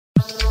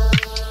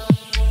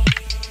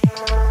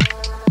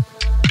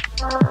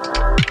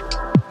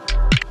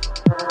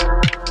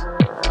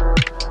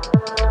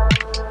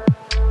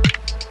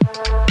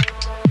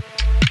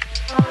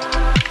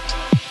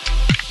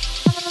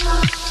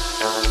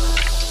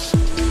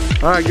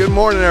All right, good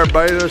morning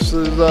everybody. This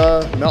is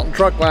Melton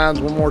Truck Lines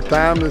one more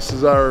time. This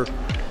is our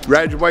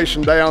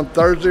graduation day on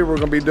Thursday. We're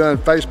gonna be doing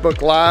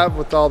Facebook Live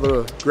with all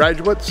the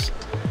graduates.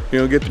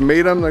 You'll get to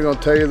meet them. They're gonna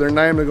tell you their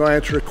name. They're gonna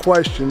answer a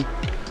question.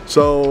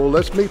 So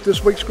let's meet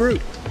this week's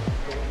group.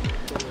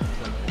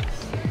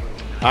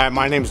 Hi,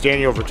 my name is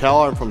Daniel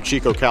Vertella. I'm from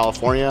Chico,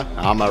 California.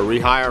 I'm a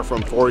rehire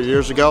from 4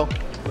 years ago.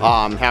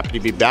 I'm happy to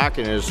be back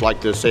and just like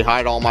to say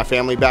hi to all my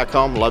family back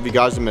home. Love you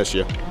guys and miss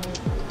you.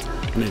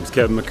 My name is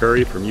Kevin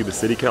McCurry from Yuba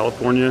City,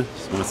 California.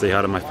 Just want to say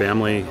hi to my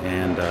family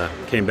and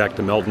came back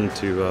to Melton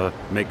to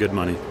make good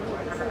money.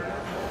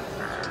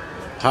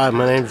 Hi,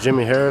 my name is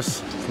Jimmy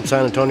Harris from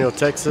San Antonio,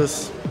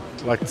 Texas.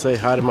 I'd like to say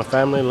hi to my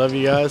family, love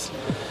you guys.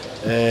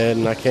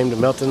 And I came to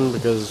Melton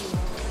because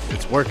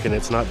it's working,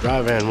 it's not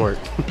dry van work.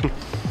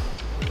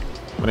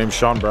 My name is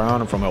Sean Brown.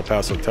 I'm from El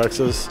Paso,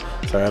 Texas.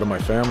 Say hi to my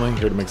family,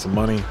 here to make some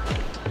money.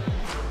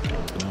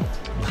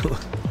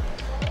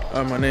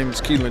 My name is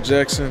Keelan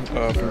Jackson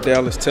from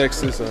Dallas,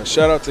 Texas.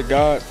 Shout out to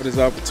God for this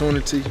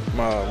opportunity.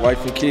 My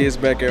wife and kids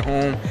back at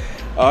home.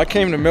 I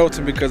came to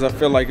Melton because I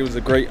feel like it was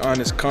a great,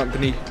 honest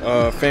company,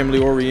 family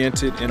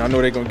oriented, and I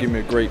know they're gonna give me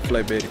a great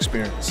flatbed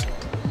experience.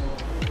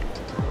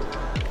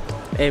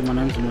 Hey, my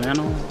name is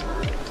Milano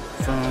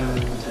from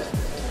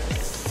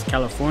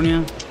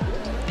California.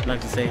 I'd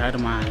like to say hi to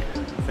my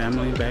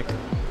family back.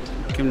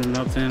 Came to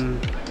Melton.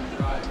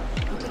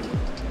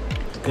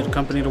 Good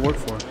company to work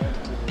for.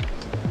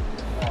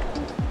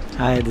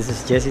 Hi, this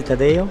is Jesse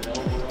Tadeo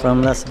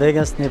from Las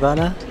Vegas,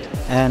 Nevada,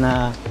 and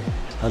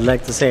I'd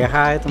like to say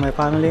hi to my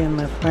family and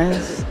my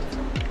friends.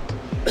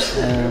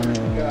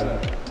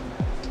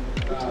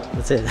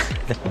 That's it.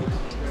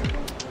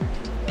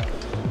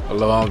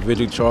 Hello, I'm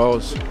Vigil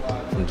Charles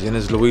from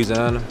Jennings,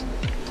 Louisiana.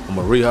 I'm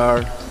a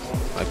rehire.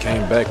 I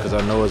came back because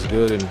I know it's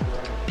good and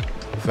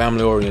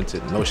family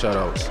oriented, no shout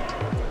outs.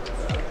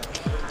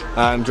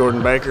 I'm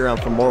Jordan Baker. I'm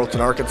from Morrilton,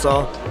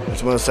 Arkansas. I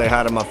just want to say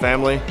hi to my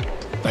family.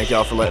 Thank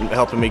y'all for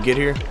helping me get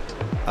here.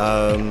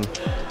 And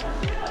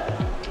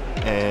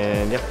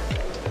yeah.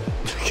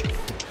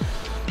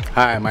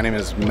 Hi, my name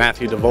is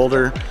Matthew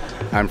DeVolder.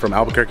 I'm from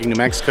Albuquerque, New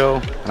Mexico,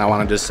 and I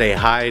want to just say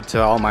hi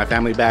to all my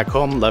family back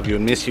home. Love you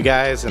and miss you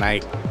guys, and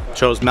I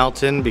chose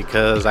Melton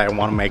because I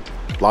want to make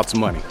lots of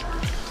money.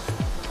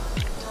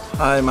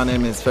 Hi, my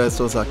name is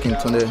Festus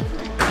Akintunde.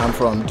 I'm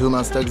from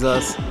Dumas,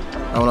 Texas.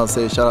 I want to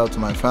say shout out to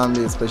my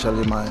family,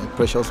 especially my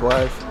precious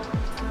wife.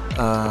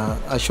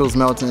 I chose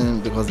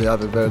Melton because they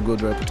have a very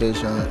good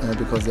reputation and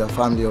because they are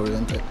family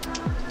oriented.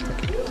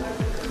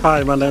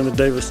 Hi, my name is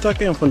David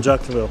Stuckey. I'm from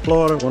Jacksonville,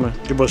 Florida. I want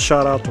to give a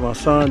shout out to my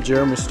son,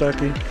 Jeremy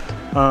Stuckey.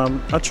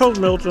 I chose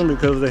Melton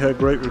because they had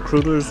great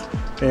recruiters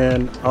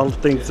and all the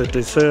things that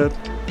they said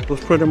was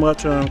pretty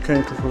much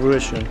came to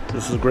fruition.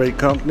 This is a great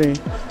company.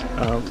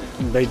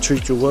 They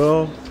treat you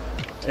well,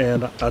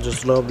 and I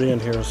just love being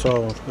here.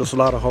 So it's a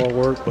lot of hard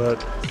work,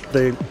 but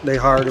they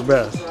hire the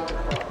best.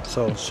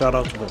 So shout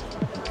out to them.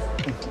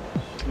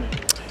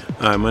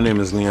 Hi, my name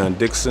is Leon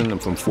Dixon. I'm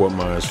from Fort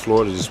Myers,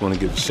 Florida. Just want to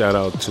give a shout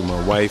out to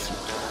my wife.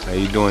 How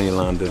you doing,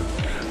 Yolanda?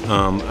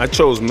 I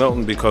chose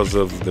Melton because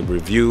of the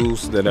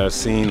reviews that I've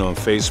seen on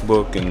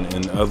Facebook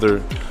and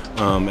other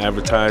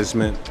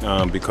advertisement,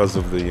 because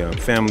of the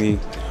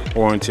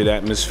family-oriented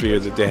atmosphere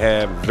that they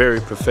have.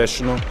 Very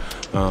professional.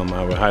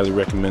 I would highly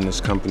recommend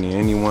this company to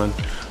anyone.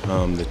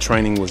 The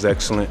training was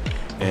excellent,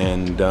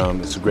 and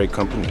it's a great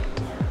company.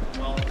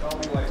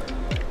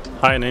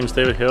 Hi, name's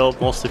David Hill,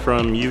 mostly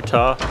from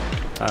Utah.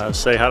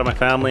 Say hi to my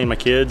family and my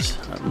kids.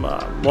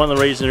 One of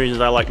the reasons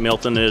I like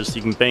Melton is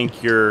you can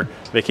bank your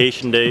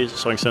vacation days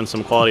so I can spend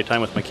some quality time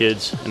with my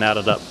kids and add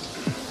it up.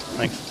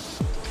 Thanks.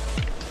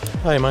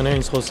 Hi, my name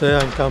is Jose.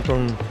 I come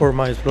from Fort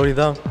Myers,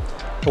 Florida.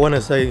 I want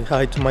to say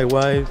hi to my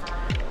wife,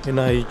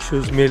 and I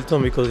choose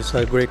Melton because it's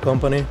a great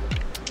company.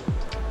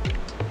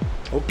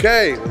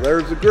 Okay, well,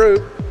 there's the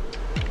group.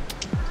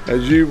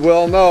 As you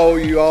well know,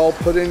 you all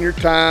put in your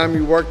time,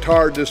 you worked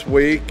hard this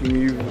week, and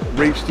you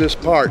reached this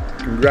part.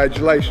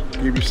 Congratulations,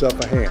 give yourself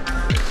a hand.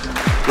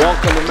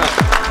 Welcome to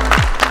Melton.